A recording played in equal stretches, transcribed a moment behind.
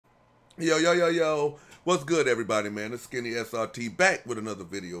Yo, yo, yo, yo. What's good, everybody, man? It's Skinny SRT back with another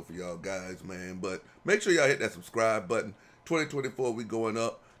video for y'all guys, man. But make sure y'all hit that subscribe button. 2024, we going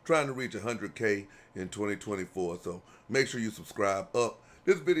up, trying to reach 100K in 2024. So make sure you subscribe up.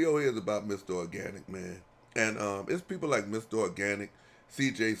 This video here is about Mr. Organik, man. And it's people like Mr. Organik,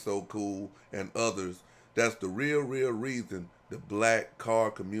 CJ So Cool, and others. That's the real reason the black car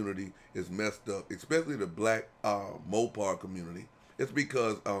community is messed up, especially the black Mopar community. It's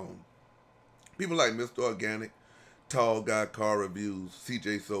because people like Mr. Organik, Tall Guy Car Reviews,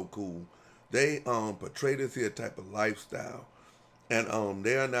 CJ So Cool, they portray this here type of lifestyle. And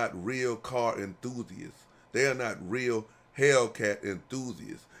they are not real car enthusiasts. They are not real Hellcat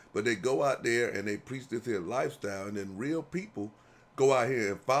enthusiasts. But they go out there and they preach this here lifestyle, and then real people go out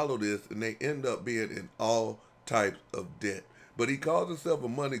here and follow this, and they end up being in all types of debt. But he calls himself a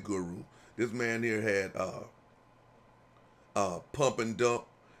money guru. This man here had pump and dump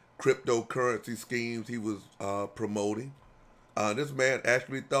cryptocurrency schemes he was promoting. This man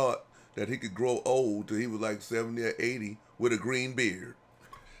actually thought that he could grow old till he was like 70 or 80 with a green beard.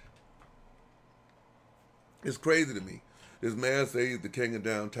 It's crazy to me. This man says he's the king of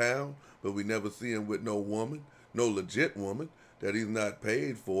downtown, but we never see him with no woman, no legit woman that he's not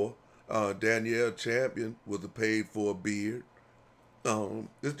paid for. Danielle Champion was a paid for beard.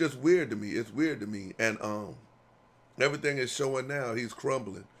 It's just weird to me. It's weird to me. And everything is showing now. He's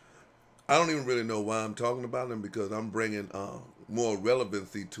crumbling. I don't even really know why I'm talking about him, because I'm bringing more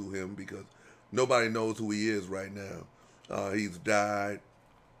relevancy to him, because nobody knows who he is right now. He's died.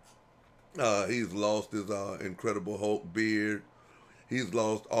 He's lost his Incredible Hulk beard. He's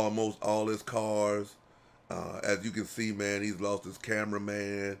lost almost all his cars. As you can see, man, he's lost his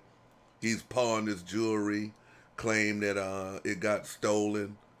cameraman. He's pawned his jewelry, claimed that it got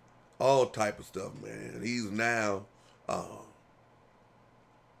stolen. All type of stuff, man. He's now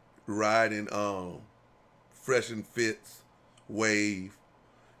riding Fresh and Fit's wave.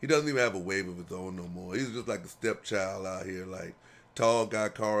 He doesn't even have a wave of his own no more. He's just like a stepchild out here. Like, Tall Guy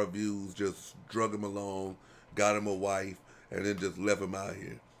Car Reviews just drug him along, got him a wife, and then just left him out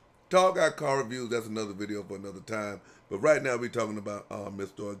here. Tall Guy Car Reviews, that's another video for another time. But right now we're talking about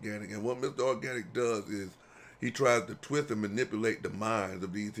Mr. Organik. And what Mr. Organik does is he tries to twist and manipulate the minds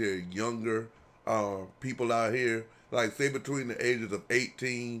of these here younger people out here, like say between the ages of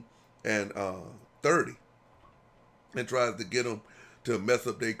 18 and 30, and tries to get them to mess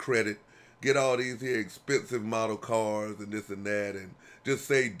up their credit, get all these here expensive model cars and this and that, and just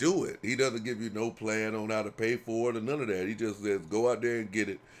say do it. He doesn't give you no plan on how to pay for it or none of that. He just says go out there and get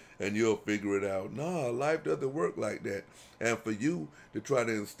it and you'll figure it out. Nah, life doesn't work like that. And for you to try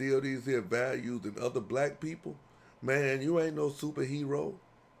to instill these here values in other black people, man, you ain't no superhero.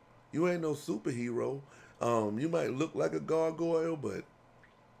 You ain't no superhero. You might look like a gargoyle, but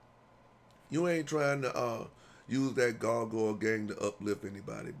you ain't trying to use that gargoyle gang to uplift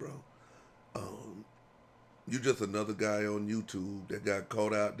anybody, bro. You just another guy on YouTube that got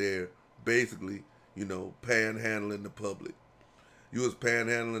caught out there basically, panhandling the public. You was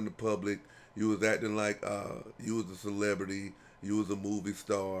panhandling the public. You was acting like you was a celebrity. You was a movie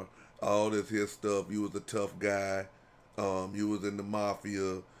star. All this here stuff. You was a tough guy. You was in the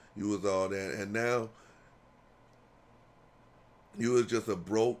mafia. You was all that. And now you was just a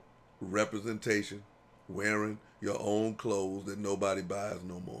broke representation wearing your own clothes that nobody buys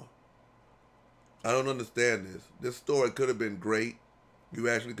no more. I don't understand this. This story could have been great. You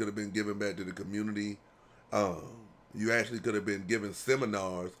actually could have been given back to the community. You actually could have been given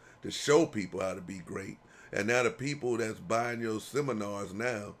seminars to show people how to be great. And now the people that's buying your seminars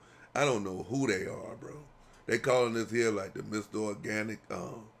now, I don't know who they are, bro. They calling this here like the Mr. Organik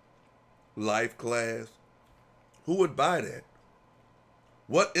life class. Who would buy that?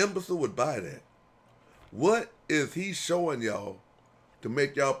 What imbecile would buy that? What is he showing y'all to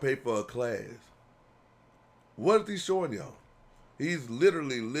make y'all pay for a class? What is he showing y'all? He's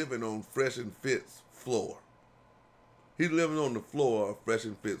literally living on Fresh and Fit's floor. He's living on the floor of Fresh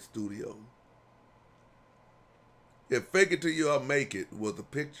and Fit studio. If Fake It Till You Make It was a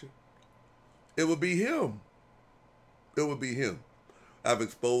picture, it would be him. It would be him. I've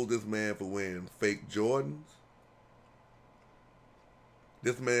exposed this man for wearing fake Jordans.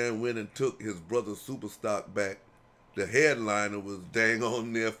 This man went and took his brother's super stock back. The headliner was dang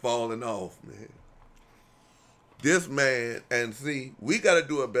on there falling off, man. This man, and see, we got to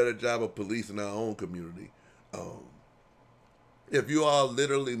do a better job of policing our own community. If you are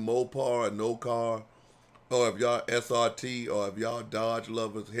literally Mopar or no car, or if y'all SRT, or if y'all Dodge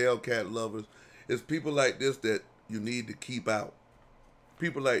lovers, Hellcat lovers, it's people like this that you need to keep out.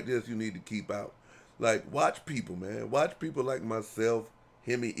 People like this you need to keep out. Like, watch people, man. Watch people like myself,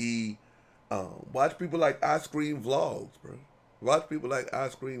 Hemi E, Watch people like Ice Cream Vlogs, bro. Watch people like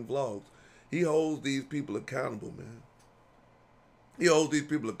Ice Cream Vlogs. He holds these people accountable, man. He holds these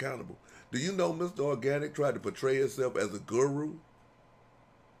people accountable. Do you know Mr. Organik tried to portray himself as a guru?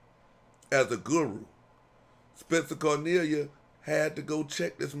 As a guru. Spencer Cornelia had to go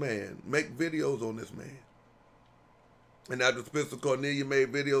check this man, make videos on this man. And after Spencer Cornelia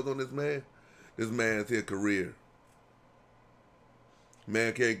made videos on this man's his career.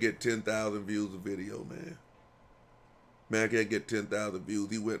 Man can't get 10,000 views a video, man. Man can't get 10,000 views.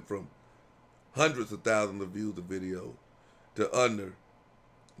 He went from hundreds of thousands of views a video to under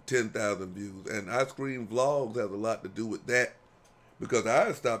 10,000 views. And Ice Cream Vlogs has a lot to do with that, because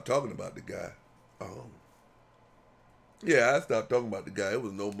I stopped talking about the guy. I stopped talking about the guy. It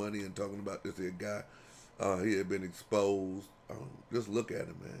was no money in talking about this here guy. He had been exposed. Just look at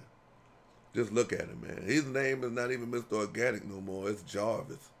him, man. Just look at him, man. His name is not even Mr. Organik no more. It's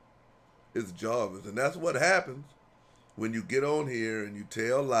Jarvis. It's Jarvis. And that's what happens when you get on here and you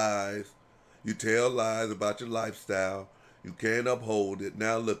tell lies. You tell lies about your lifestyle. You can't uphold it.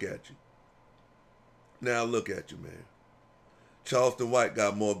 Now look at you. Now look at you, man. Charleston White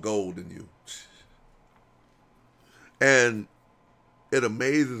got more gold than you. And it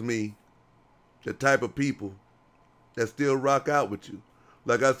amazes me the type of people that still rock out with you.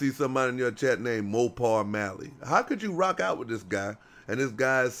 Like I see somebody in your chat named Mopar Malley. How could you rock out with this guy? And this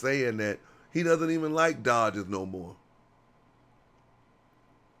guy is saying that he doesn't even like Dodgers no more.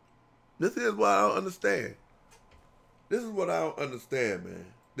 This is what I don't understand. This is what I don't understand, man.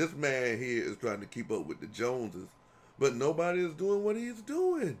 This man here is trying to keep up with the Joneses, but nobody is doing what he's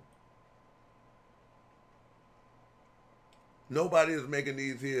doing. Nobody is making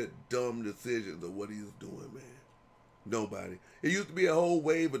these here dumb decisions of what he's doing, man. Nobody. It used to be a whole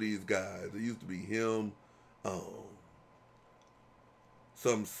wave of these guys. It used to be him,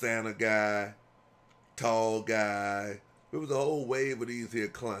 some Santa guy, tall guy. It was a whole wave of these here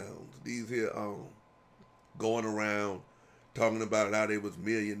clowns. These here going around talking about how they was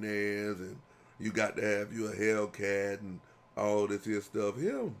millionaires and you got to have you a Hellcat and all this here stuff.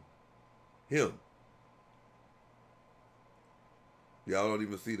 Him. Y'all don't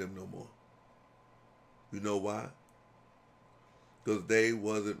even see them no more. You know why? Because they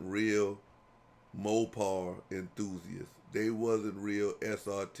wasn't real Mopar enthusiasts. They wasn't real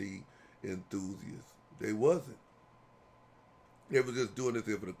SRT enthusiasts. They wasn't. They were just doing this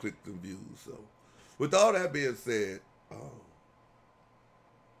here for the clicks and views. So, with all that being said,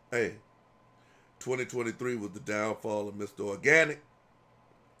 hey, 2023 was the downfall of Mr. Organik.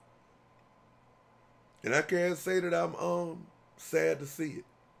 And I can't say that I'm sad to see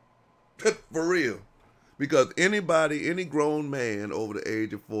it. For real. Because anybody, any grown man over the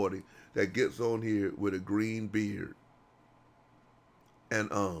age of 40 that gets on here with a green beard and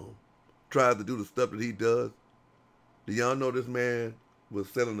tries to do the stuff that he does, do y'all know this man was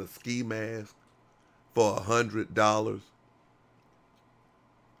selling a ski mask for $100,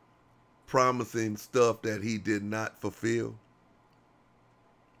 promising stuff that he did not fulfill?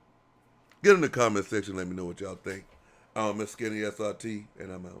 Get in the comment section, let me know what y'all think. Miss Skinny SRT,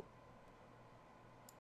 and I'm out.